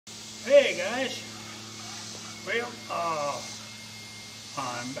Hey guys, well,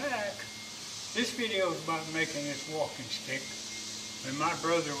 I'm back. This video is about making this walking stick. When my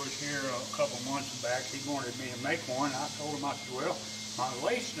brother was here a couple months back, he wanted me to make one. I told him, I said, well, my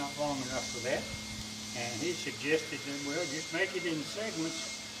lace's not long enough for that. And he suggested that, well, just make it in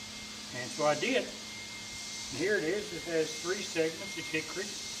segments. And so I did. And here it is. It has 3 segments. It's hickory,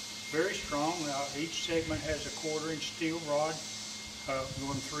 very strong. Each segment has a 1/4-inch steel rod,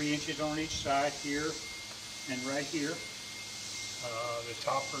 going 3 inches on each side here and right here. The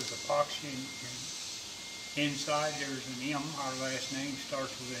topper is epoxy, and inside there's an M. Our last name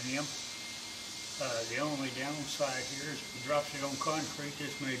starts with an M. The only downside here is if it drops it on concrete,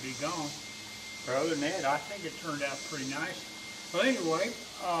 this may be gone. But other than that, I think it turned out pretty nice. Well, anyway,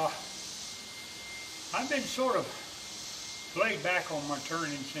 I've been sort of laid back on my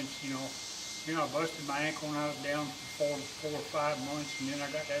turning since, you know, I busted my ankle when I was down for 4 or 5 months, and then I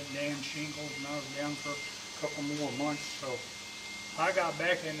got that damn shingles, and I was down for a couple more months. So I got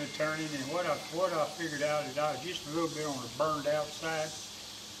back into turning, and what I figured out is I was just a little bit on the burned out side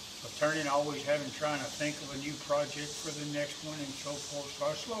of turning, always trying to think of a new project for the next one and so forth. So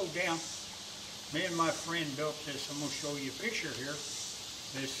I slowed down. Me and my friend built this. I'm going to show you a picture here.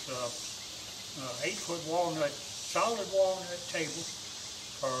 This 8-foot walnut, solid walnut table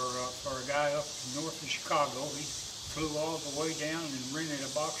for a guy up north of Chicago. He flew all the way down and rented a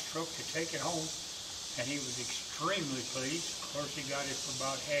box truck to take it home, and he was extremely pleased. Of course, he got it for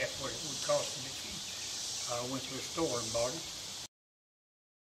about half what it would cost him if he went to a store and bought it.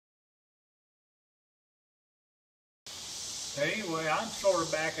 But anyway, I'm sort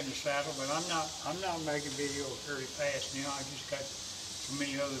of back in the saddle, but I'm not making videos very fast now. I just got so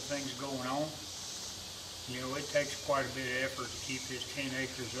many other things going on. You know, it takes quite a bit of effort to keep this 10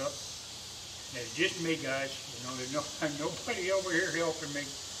 acres up. And it's just me, guys. You know, there's nobody over here helping me.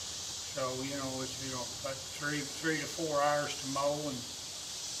 So, you know, it's, about 3 to 4 hours to mow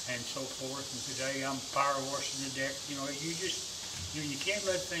and so forth. And today I'm power washing the deck. You know, you can't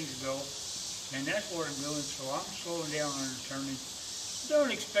let things go. And that's what I'm doing. So I'm slowing down on the turning.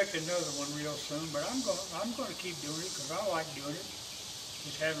 Don't expect another one real soon, but I'm gonna keep doing it because I like doing it.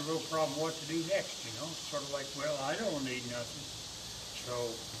 Just having a little problem what to do next, you know. It's sort of like, well, I don't need nothing. So,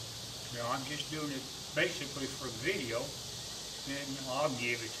 you know, I'm just doing it basically for video. Then I'll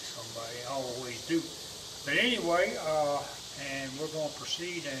give it to somebody. I always do. But anyway, and we're going to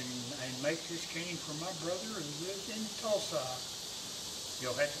proceed and make this cane for my brother who lives in Tulsa.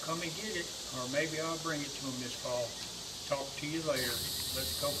 You'll have to come and get it, or maybe I'll bring it to him this fall. Talk to you later.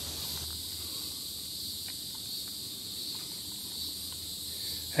 Let's go.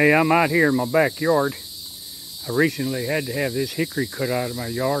 Hey, I'm out here in my backyard. I recently had to have this hickory cut out of my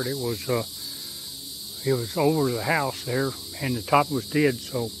yard. It was over the house there, and the top was dead,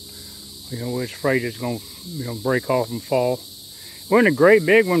 so you know, it's afraid it's going to break off and fall. It wasn't a great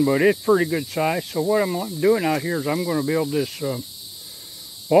big one, but it's pretty good size. So what I'm doing out here is I'm going to build this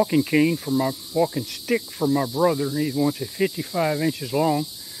walking cane for my walking stick for my brother, and he wants it 55 inches long.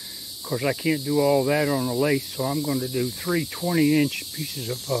 Of course, I can't do all that on a lace, so I'm going to do 3 20-inch pieces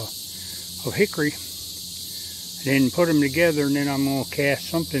of hickory, and then put them together, and then I'm going to cast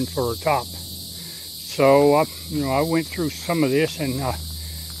something for a top. So I went through some of this, and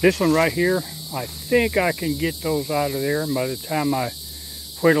this one right here, I think I can get those out of there, and by the time I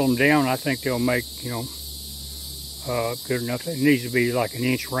whittle them down, I think they'll make, good enough. It needs to be like 1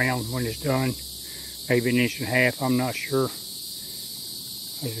 inch round when it's done, maybe 1.5 inches, I'm not sure.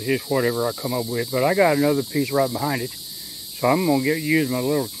 This is just whatever I come up with, but I got another piece right behind it, so I'm going to use my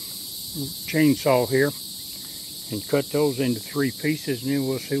little chainsaw here and cut those into 3 pieces, and then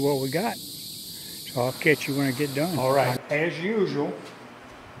we'll see what we got. So I'll catch you when I get done. All right, as usual,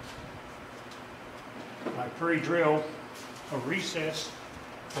 I pre-drilled a recess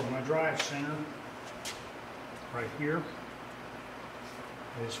for my drive center right here.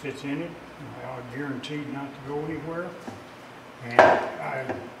 This fits in it. I'm guaranteed not to go anywhere. And I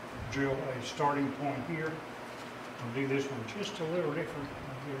drill a starting point here. I'll do this one just a little different.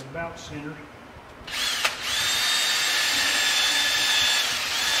 I'll get it about centered.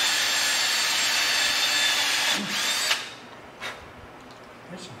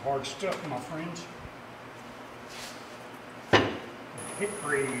 That's some hard stuff, my friends.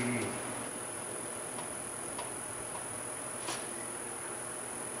 Hickory.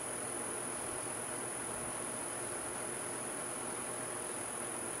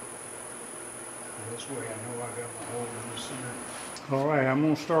 This way I know I got my hole in the center. All right, I'm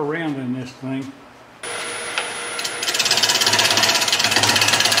going to start rounding this thing.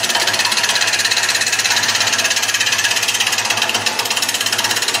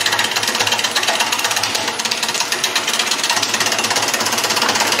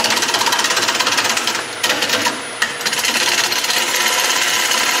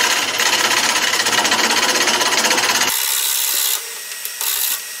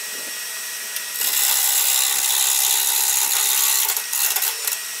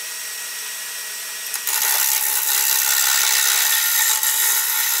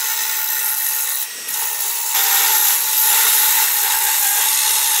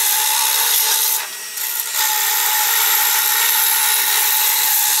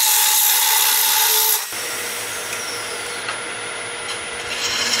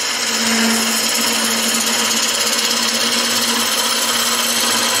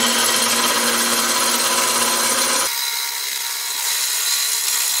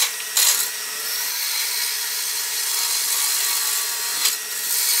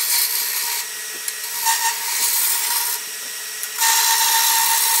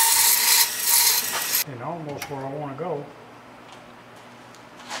 and almost where I want to go.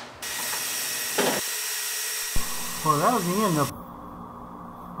 Well, that was the end of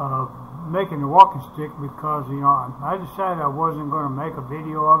making the walking stick, because, you know, I decided I wasn't going to make a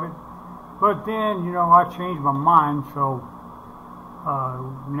video of it. But then, you know, I changed my mind, so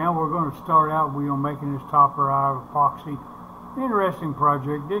now we're going to start out, making this topper out of epoxy. Interesting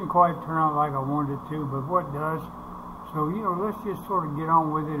project. Didn't quite turn out like I wanted it to, but what does? So, you know, let's just sort of get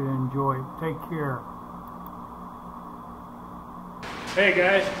on with it and enjoy it. Take care. Hey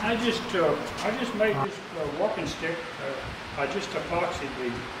guys, I just made this walking stick. I just epoxied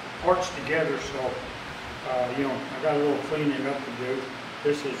the parts together, so you know, I got a little cleaning up to do.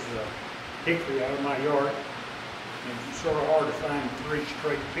 This is hickory out of my yard. And it's sort of hard to find 3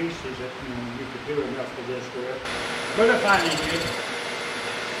 straight pieces that, you know, you could do enough of this with. But I finally did.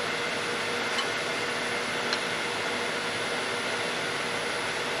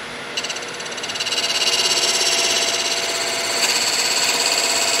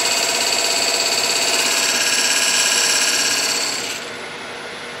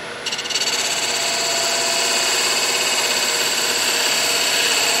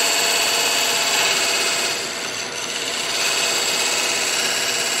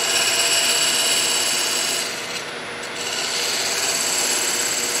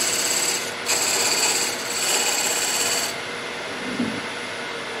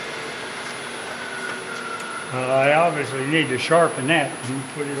 I obviously need to sharpen that and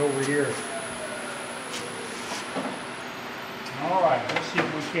put it over here. Alright, let's see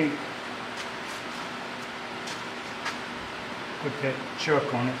if we can't put that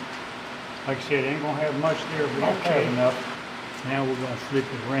chuck on it. Like I said, ain't going to have much there, but I'll have enough. Now we're going to flip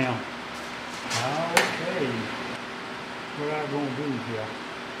it around. Okay. What I'm going to do here.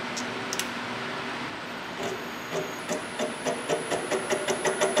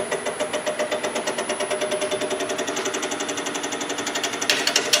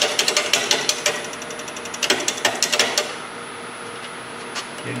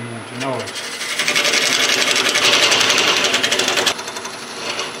 Didn't want to know it.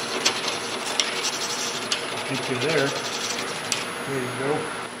 I think you're there. There you go.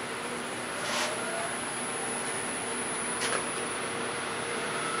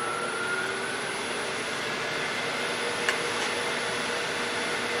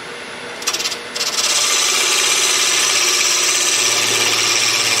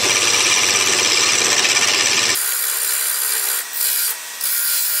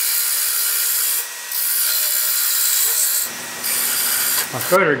 My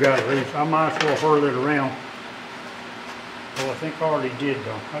cutter got loose. I might as well hurl it around. Well, I think I already did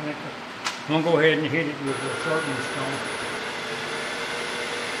though. I think I'm gonna go ahead and hit it with a sharpening stone.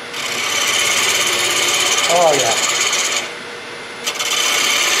 Oh yeah.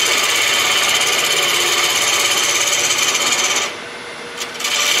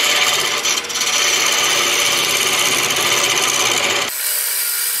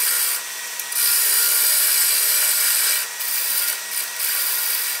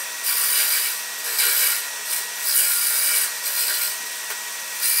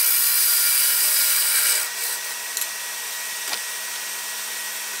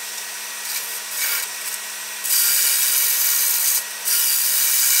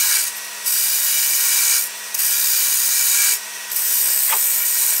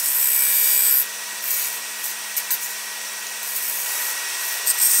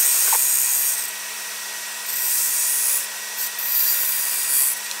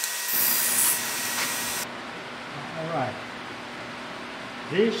 Alright,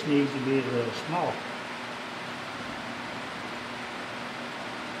 this needs to be a little small.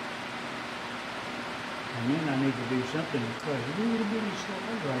 And then I need to do something to put a little bitty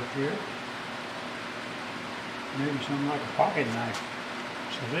slide right there. Maybe something like a pocket knife.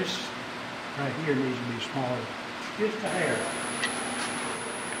 So this right here needs to be smaller, just a hair.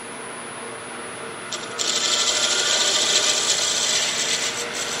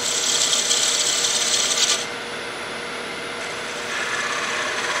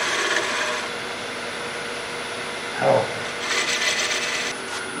 Oh.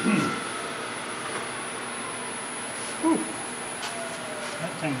 Whew.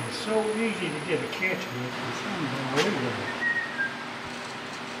 That thing is so easy to get a catch with. It's unbelievable.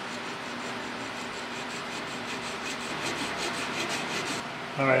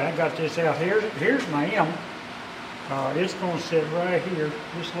 Alright, I got this out here. Here's my M. It's going to sit right here,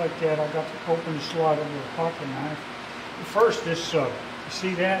 just like that. I got to open the slot of the pocket knife. First, this, you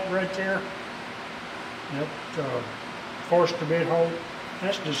see that right there? That forced bit hole,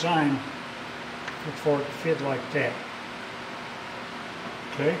 that's designed for it to fit like that.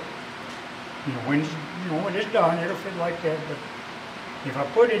 Okay? When it's done, it'll fit like that. But if I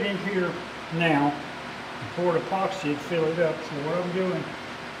put it in here now and pour epoxy, it'd fill it up. So what I'm doing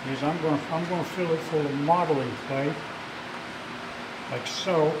is I'm going to fill it full of modeling clay, like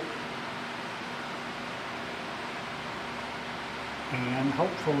so, and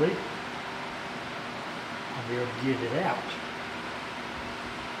hopefully I'll be able to get it out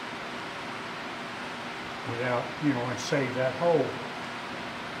without, and save that hole.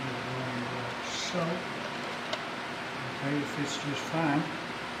 So, okay, it fits just fine.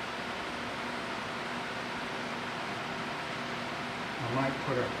 I might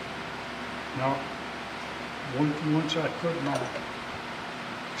put once I put my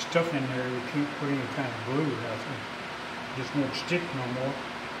stuff in there, you can't put any kind of glue or nothing. It just won't stick no more.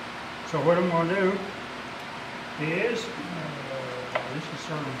 So what I'm going to do is, this is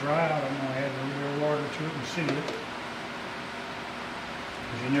sort of dry out. I'm going to add a little water to it and seal it,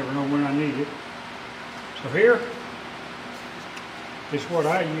 because you never know when I need it. So here is what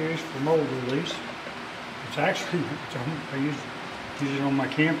I use for mold release. It's actually, I use it on my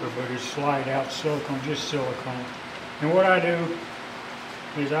camper, but it's slide out silicone, just silicone. And what I do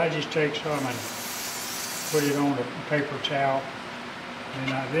is I just take some and put it on a paper towel,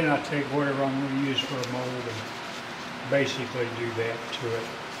 and then I take whatever I'm going to use for a mold and basically do that to it.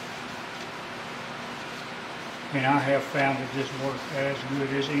 And I have found that this works as good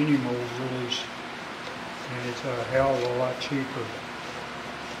as any mold release, and it's a hell of a lot cheaper.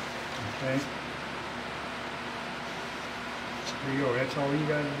 Okay, there you go. That's all you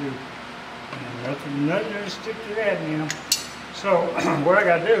got to do, and nothing to stick to that now. So what I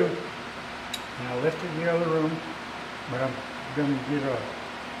got to do, and I left it in the other room, but I'm going to get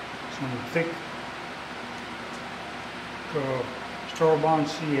some thick Store-Bond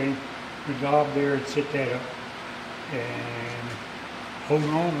CA, the gob there, and set that up. And hold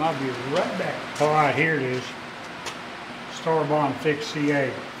on, I'll be right back. All right, here it is. Store-Bond thick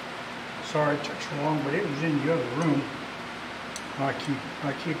CA. Sorry it took so long, but it was in the other room. I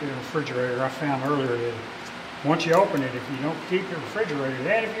keep it in the refrigerator. I found earlier that once you open it, if you don't keep it refrigerated,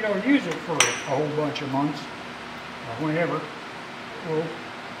 and if you don't use it for a whole bunch of months, or whenever, well,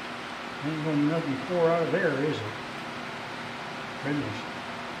 ain't gonna nothing pour out of there, is it? Goodness.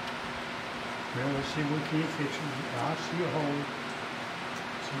 Well, let's see if we can't fix it. I see a hole.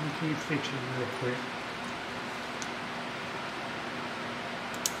 See if we can't fix it real quick.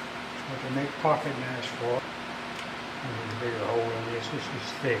 That's what they make pocket knives for. There's a bigger hole in this. This is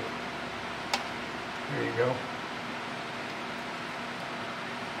thick. There you go.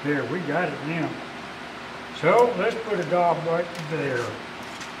 There, we got it now. So let's put a gob right there.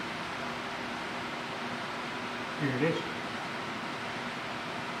 Here it is.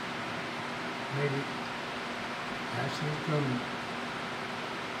 Maybe. That's it coming.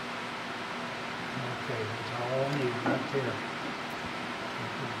 Okay, that's all I need right there.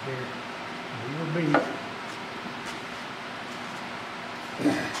 Put it there. It'll be.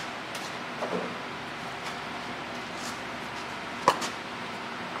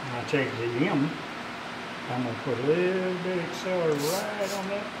 I take the M, I'm going to put a little bit of accelerator right on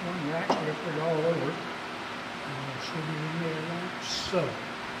that one. Actually, I put it all over. I'm going to show you in there like so.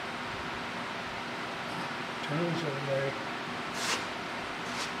 Turns over there.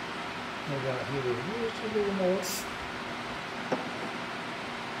 Maybe I'll hit it just a little more.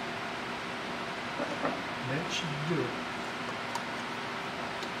 That should do it.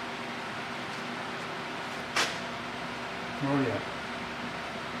 Oh yeah.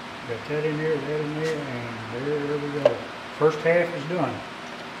 Got that in there, and there we go. First half is done.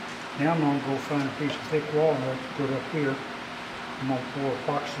 Now I'm going to go find a piece of thick walnut to put up here. I'm going to pour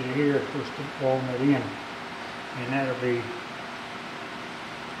epoxy here, push the walnut in. And that'll be,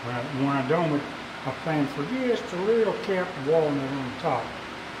 when I'm done with, I plan for just a little cap of walnut on the top.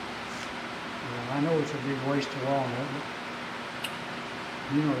 I know it's a big waste of walnut,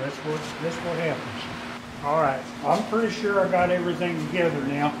 but that's what happens. All right, I'm pretty sure I got everything together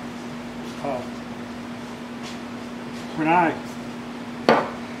now. When I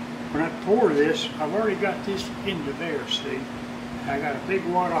pour this, I've already got this into there, see? I got a big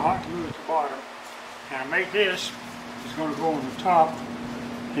wad of hot glue at the bottom. And I made this, it's going to go on the top,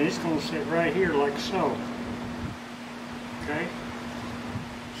 and it's going to sit right here like so. Okay?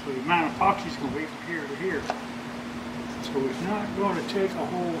 So the amount of epoxy is going to be from here to here. So it's not going to take a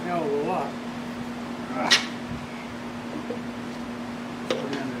whole hell of a lot.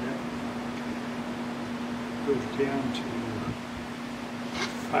 Goes down to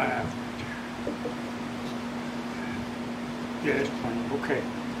 5. Yeah, that's plenty. Okay.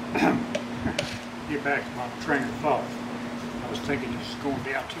 Get back to my train of thought. was thinking it's going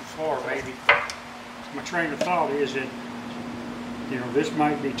down too far, maybe. My train of thought is that, you know, this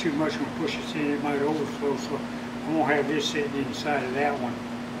might be too much. I'm going to push this in, it might overflow, so I'm going to have this sitting inside of that one.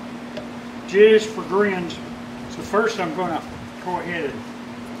 Just for grins. So first I'm going to go ahead and,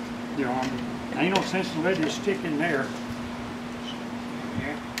 you know, ain't no sense in letting it stick in there.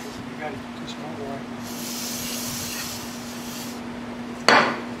 Yeah, you got to get this all right.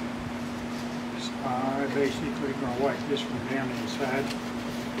 So I basically going to wipe this one down inside.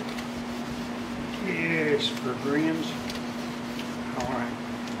 Yes, for grins. All right,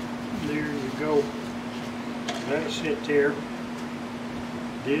 there you go. Let it sit there.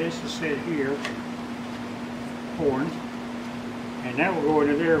 This will sit here, pouring, and that will go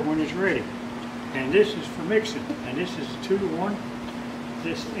into there when it's ready. And this is for mixing, and this is 2-to-1.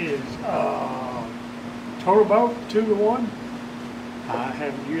 This is Total Boat 2-to-1. I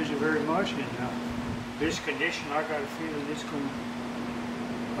haven't used it very much, and this condition, I got a feeling it's going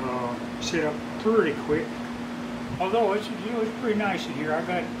to sit up pretty quick. Although it's, you know, it's pretty nice in here. I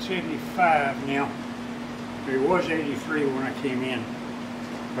got 75 now. It was 83 when I came in,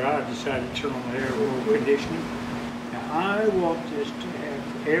 but I decided to turn on the air roll conditioning. Now I want this to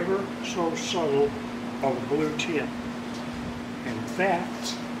have ever so subtle of a blue tint, and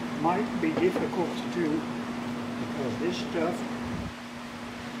that might be difficult to do because this stuff,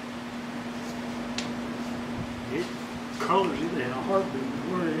 it colors it in a heartbeat.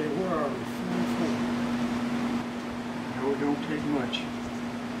 Where are we? 44. No, it don't take much.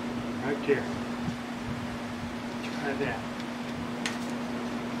 Right there. Try that.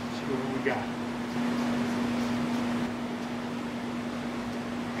 See what we got.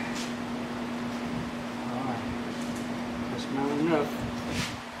 Alright. That's not enough.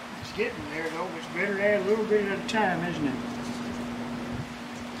 It's getting there though. It's better to add a little bit at a time, isn't it?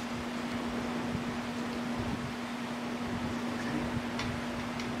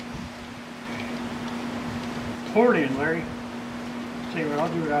 Pour it in, Larry. Tell you what,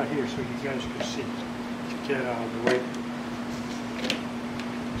 I'll do it out here so you guys can see. Get that out of the way.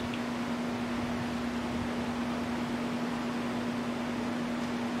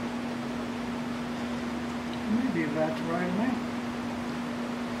 Maybe about the right amount.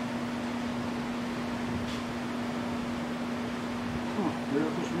 Huh,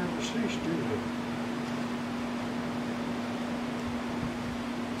 miracles never cease, do they?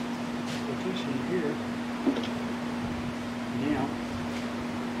 Put this in here. Now,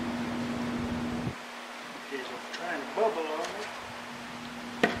 is I'm trying to bubble on it.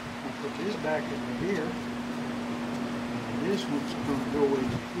 I'll put this back into here, and this one's going to go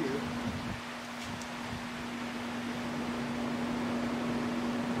into here.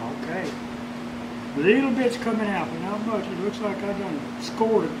 Okay, little bits coming out, but not much. It looks like I've done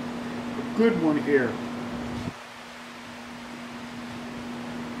scored a good one here.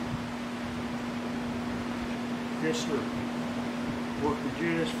 Yes, sir. Working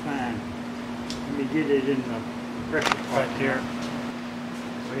just fine. Let me get it in the pressure pot right there. Go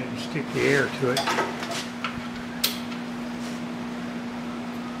ahead and stick the air to it.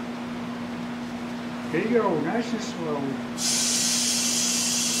 There you go, nice and slow.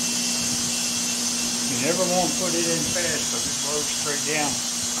 You never want to put it in fast because it blows straight down.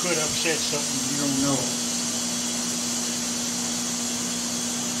 Could upset something you don't know.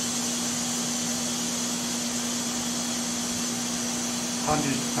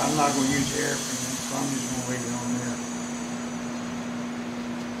 I'm not going to use the air for that, so I'm just going to leave it on there.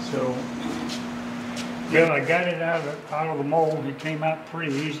 So, well, I got it out of the mold. It came out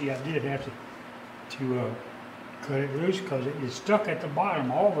pretty easy. I did have to cut it loose because it is stuck at the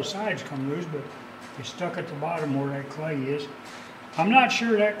bottom. All the sides come loose, but it's stuck at the bottom where that clay is. I'm not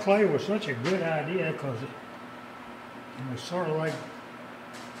sure that clay was such a good idea because it was sort of like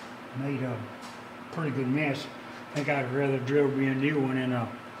made a pretty good mess. I think I'd rather drill me a new one in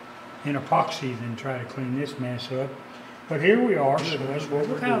epoxy than try to clean this mess up. But here we are. So that's what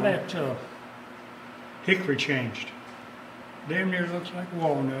look how that hickory changed. Damn near looks like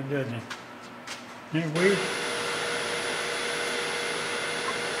walnut, doesn't it? Isn't it weird?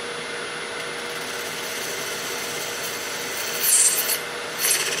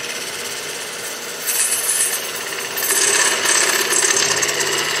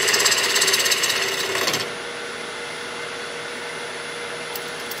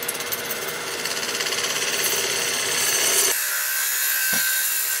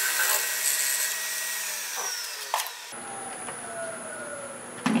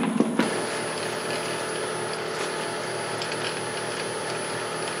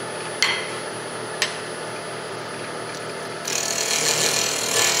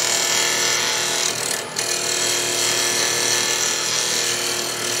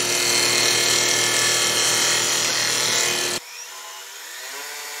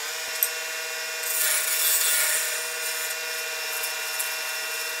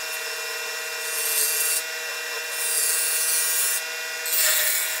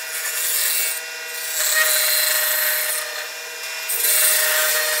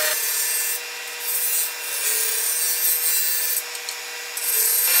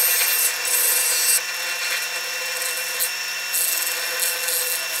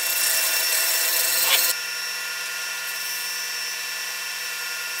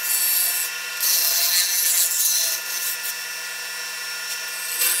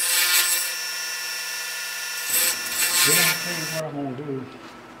 I'm going to do,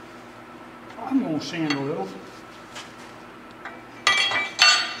 I'm going to sand a little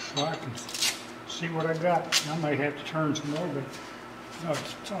so I can see what I got. I might have to turn some more, but no,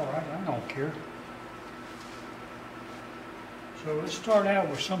 it's all right. I don't care. So let's start out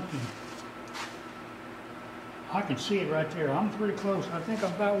with something. I can see it right there. I'm pretty close. I think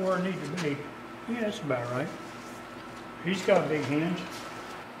I'm about where I need to be. Yeah, that's about right. He's got big hands.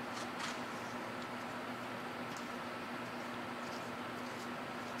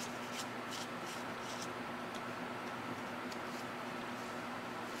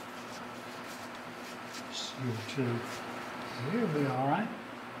 It'll be all right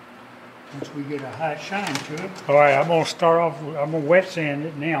once we get a hot shine to it. All right, I'm gonna start off. I'm gonna wet sand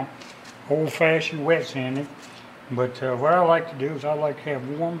it now, old-fashioned wet sanding. But what I like to do is I like to have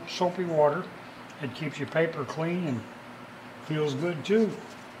warm, soapy water. It keeps your paper clean and feels good too.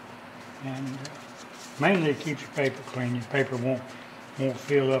 And mainly it keeps your paper clean. Your paper won't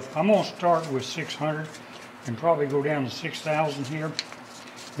fill up. I'm gonna start with 600 and probably go down to 6,000 here.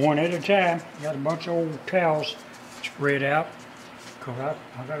 One at a time. Got a bunch of old towels spread out because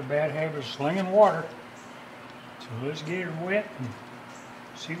I got a bad habit of slinging water. So let's get it wet and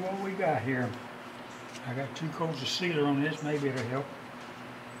see what we got here. I got 2 coats of sealer on this. Maybe it'll help.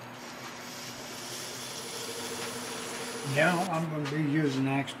 Now I'm going to be using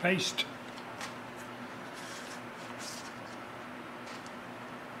Axe paste.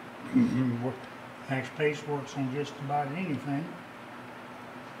 Axe paste works on just about anything.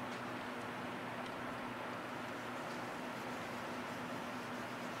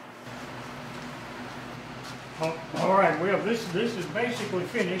 All right, well, this is basically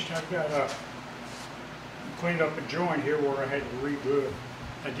finished. I've got cleaned up a joint here where I had to redo it.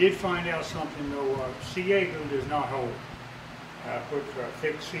 I did find out something though. CA glue does not hold. I put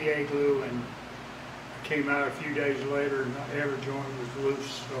thick CA glue and it came out a few days later and every joint was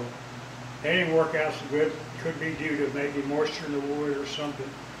loose. So that didn't work out so good. Could be due to maybe moisture in the wood or something.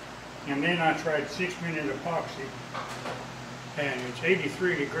 And then I tried 6-minute epoxy. And it's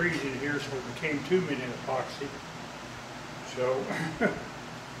 83 degrees in here, so it became 2-minute epoxy. So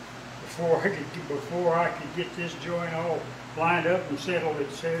before I could get this joint all lined up and set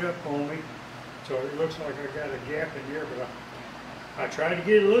up on me, so it looks like I got a gap in here. But I tried to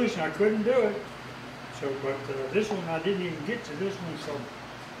get it loose and I couldn't do it. So, but this one I didn't even get to this one, so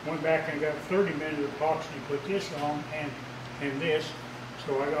went back and got 30-minute epoxy, put this on and this.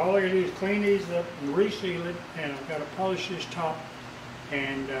 So all I gotta do is clean these up and reseal it, and I've got to polish this top,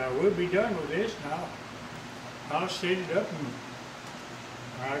 and we'll be done with this. Now I'll set it up, and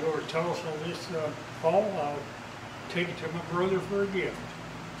when I go to Tulsa this fall, I'll take it to my brother for a gift.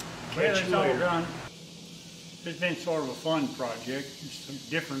 Well, it's all done. It's been sort of a fun project. It's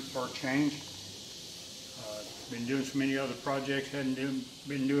different for a change. Been doing so many other projects, hadn't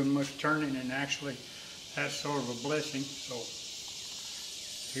been doing much turning, and actually that's sort of a blessing. So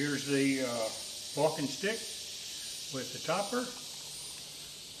here's the walking stick with the topper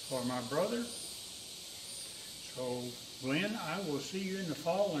for my brother. So Glenn, I will see you in the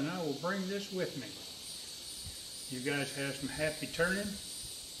fall, and I will bring this with me. You guys have some happy turning.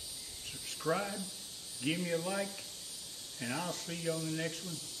 Subscribe, give me a like, and I'll see you on the next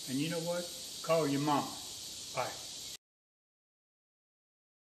one. And you know what? Call your mama. Bye.